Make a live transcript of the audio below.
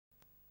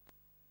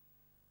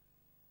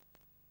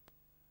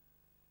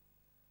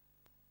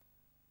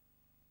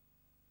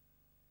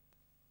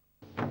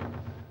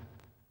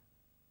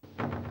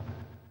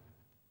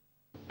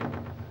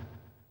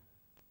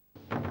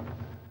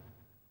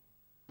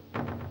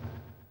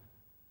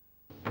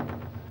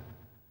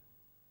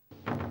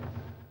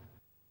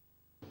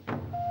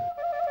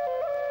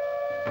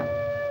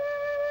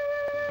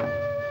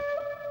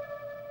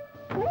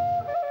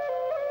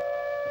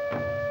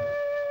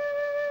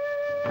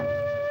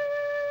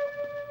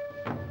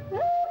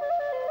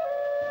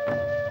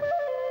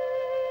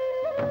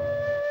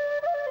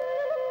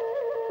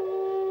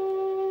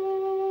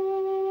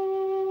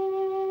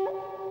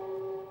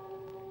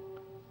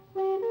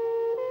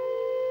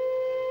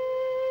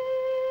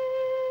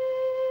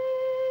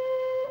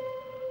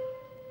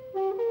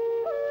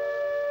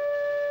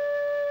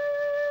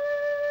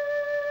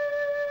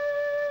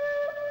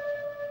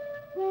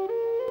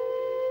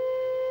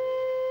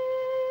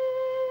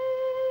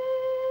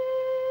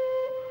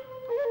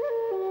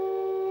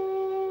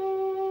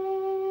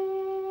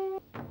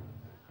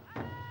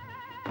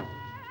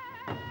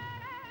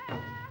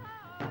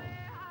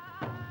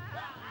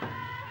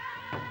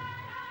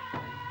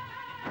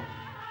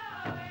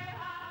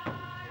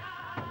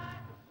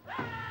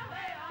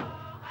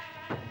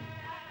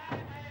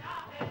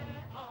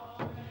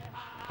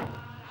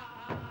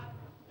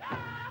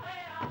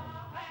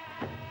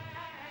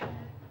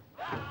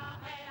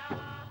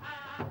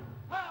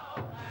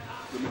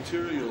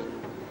material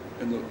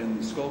in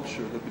the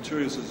sculpture, the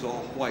materials is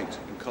all white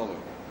in color.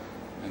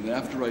 And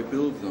after I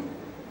build them,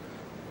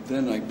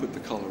 then I put the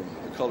color on.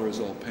 The color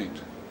is all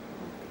paint.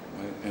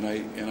 Right?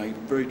 And I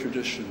very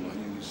traditional. I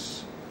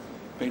use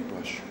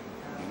paintbrush,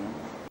 you know.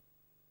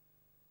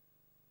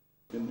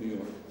 In New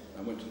York,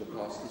 I went to the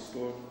pasta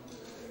store,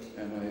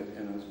 and I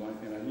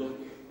look,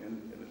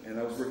 and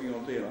I was working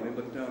all day, and I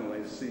look down and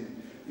I see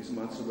these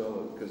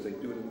mozzarella, because they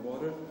do it in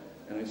water,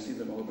 and I see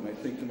them all, and I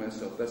think to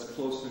myself, that's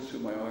closer to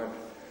my art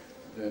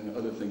than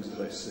other things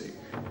that I see,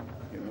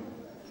 you know,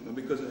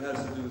 because it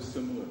has to do with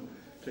similar,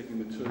 taking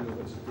material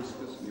that's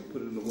viscous, and you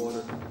put it in the water,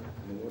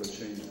 and the water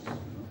changes, you know.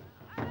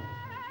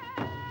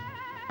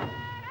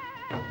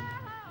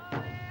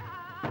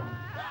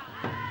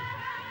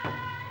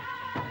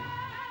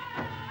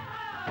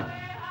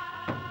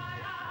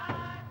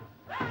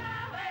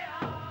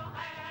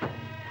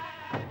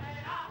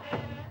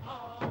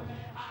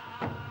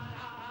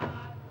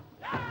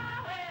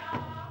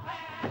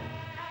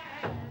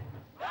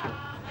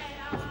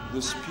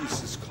 This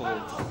piece is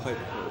called the pipe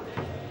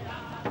carrier.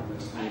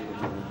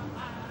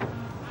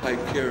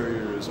 Pipe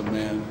carrier is a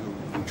man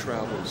who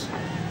travels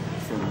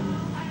from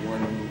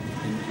one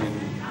Indian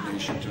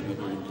nation to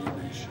another Indian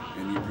nation,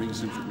 and he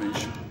brings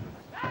information.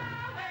 I'm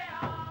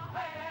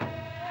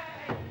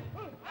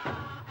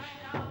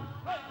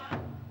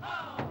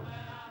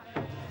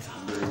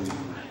very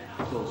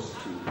close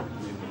to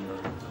Native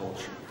American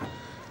culture.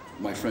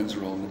 My friends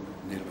are all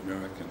Native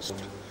Americans.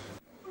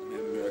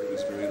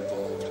 Is very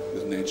involved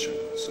with nature,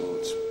 so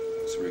it's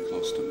very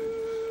close to me.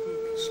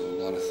 So a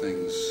lot of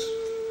things,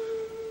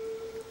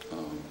 a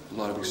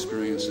lot of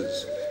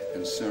experiences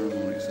and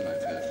ceremonies that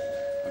I've had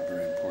are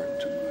very important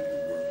to my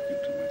work and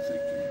to my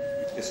thinking.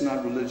 It's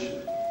not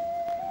religion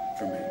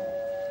for me.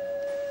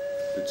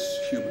 It's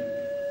human.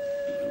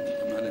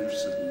 I'm not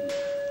interested in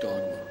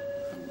dogma.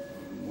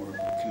 I'm more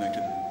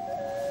connected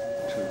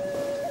to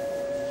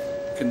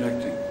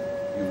connecting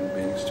human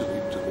beings to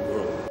the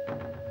world.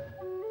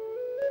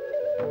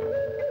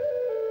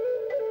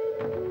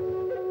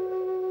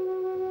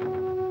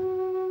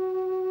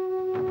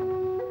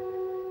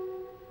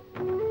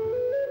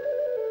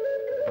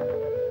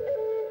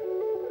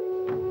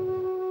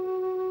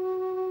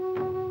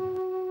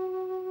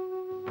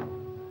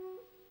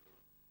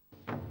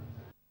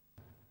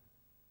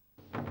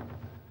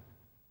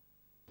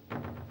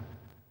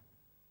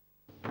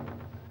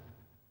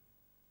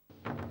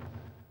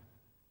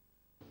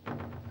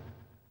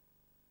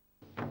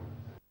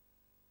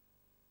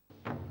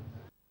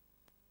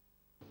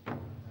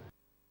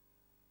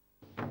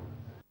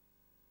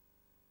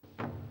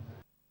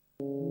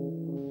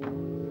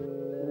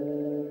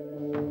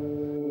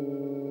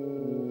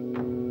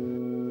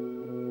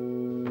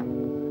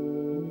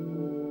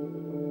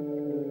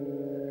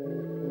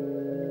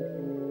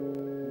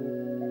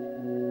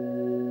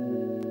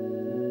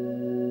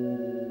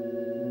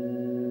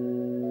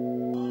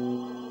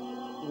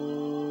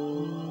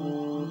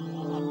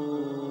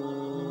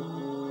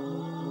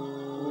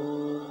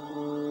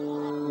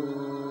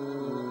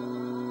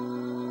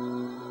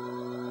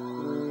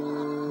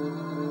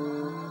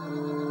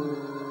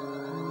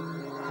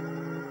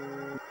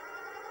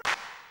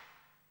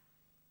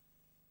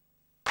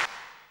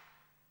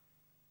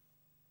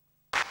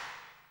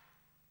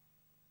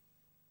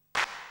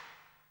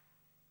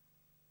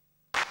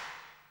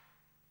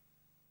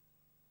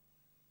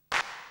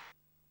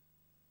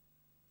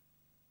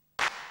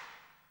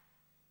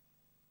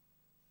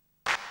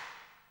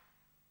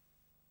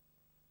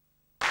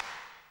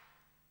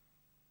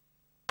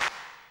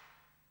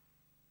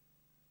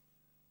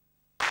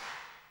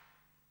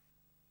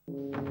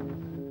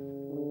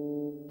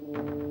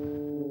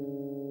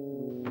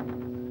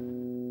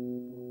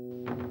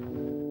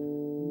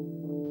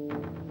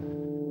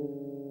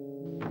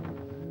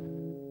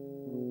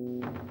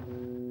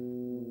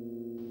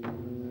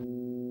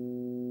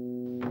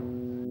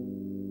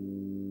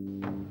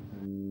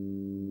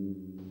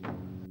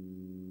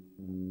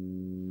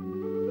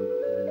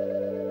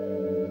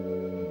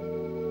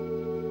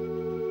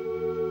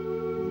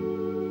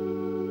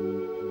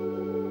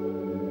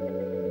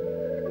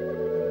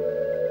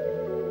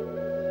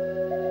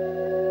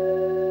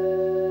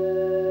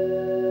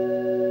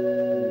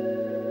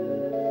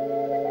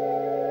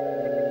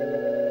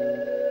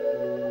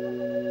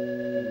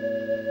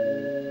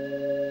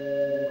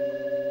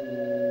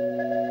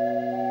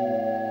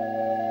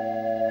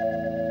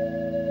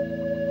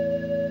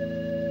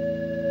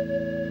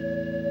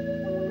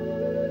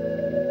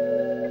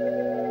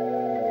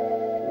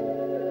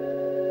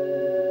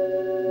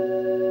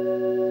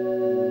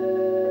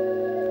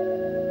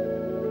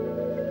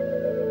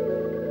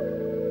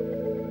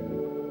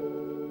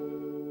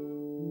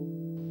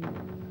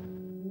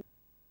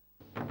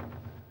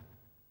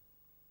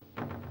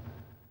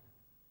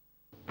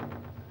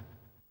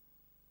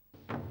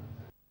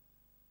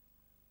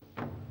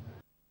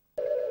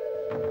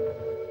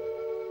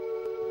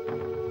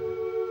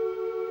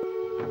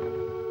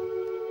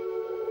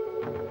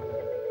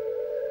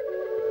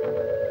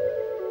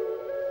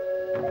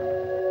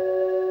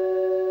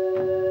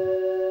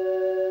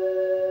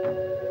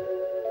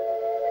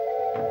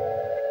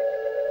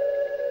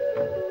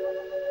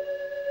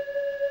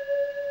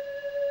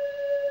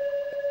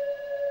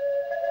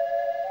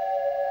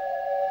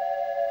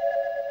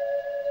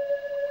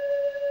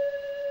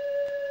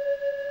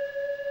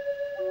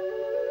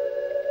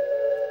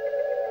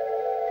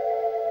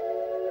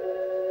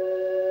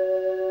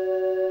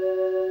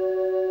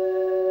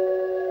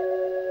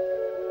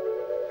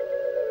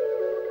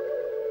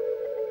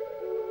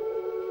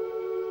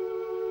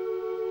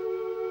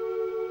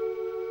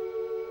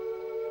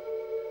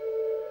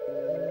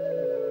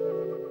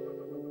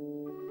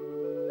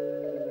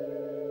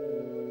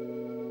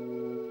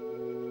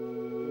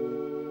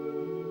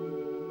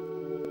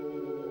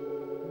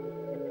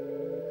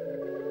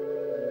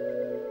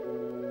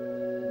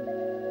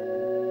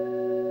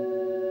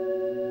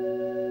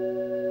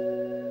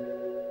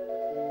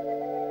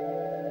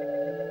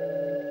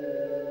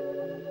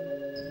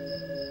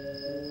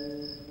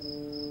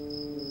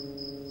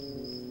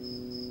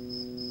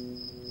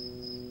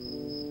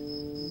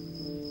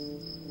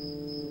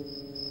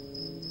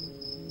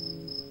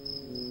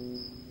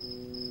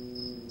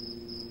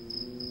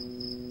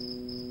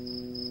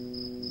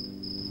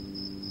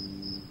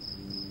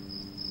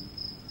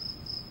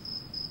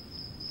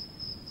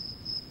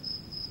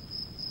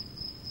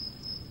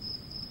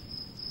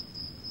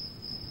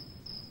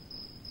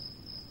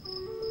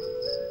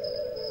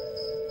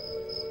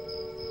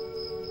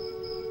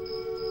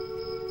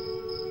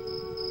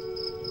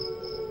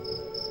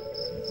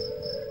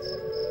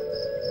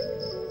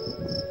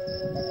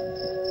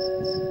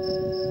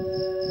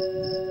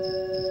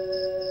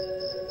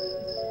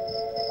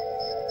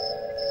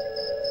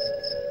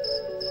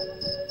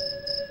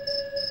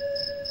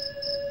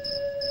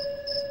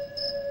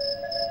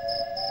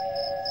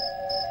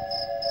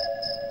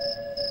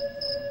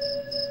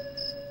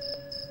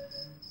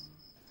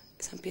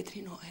 San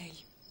Pietrino è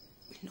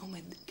il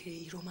nome che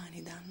i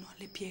romani danno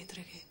alle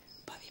pietre che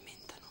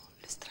pavimentano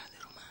le strade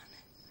romane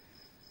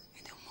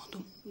ed è un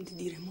modo di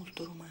dire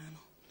molto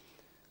romano.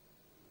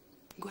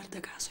 Guarda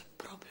caso è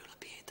proprio la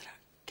pietra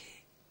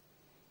che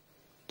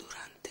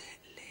durante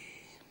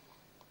le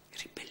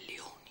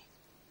ribellioni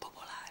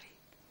popolari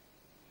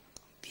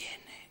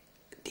viene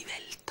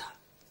divelta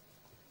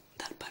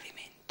dal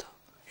pavimento,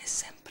 è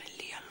sempre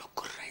lì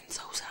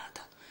all'occorrenza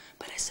usata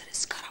per essere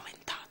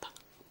scaraventata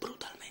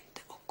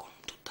brutalmente o con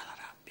tutta la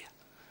rabbia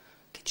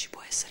che ci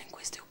può essere in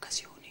queste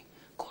occasioni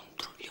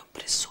contro gli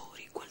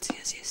oppressori,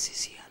 qualsiasi essi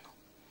siano.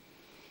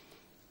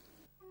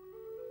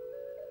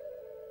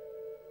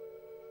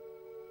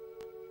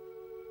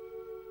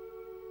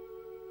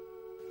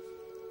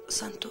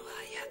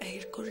 Santovaia è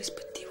il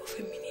corrispettivo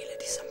femminile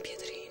di San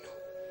Pietrino.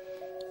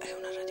 È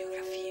una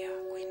radiografia,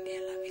 quindi è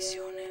la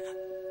visione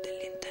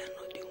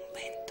dell'interno di un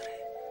ventre.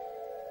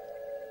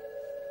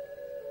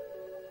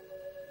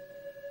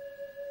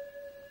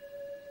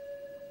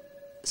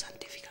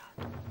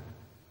 Santificato.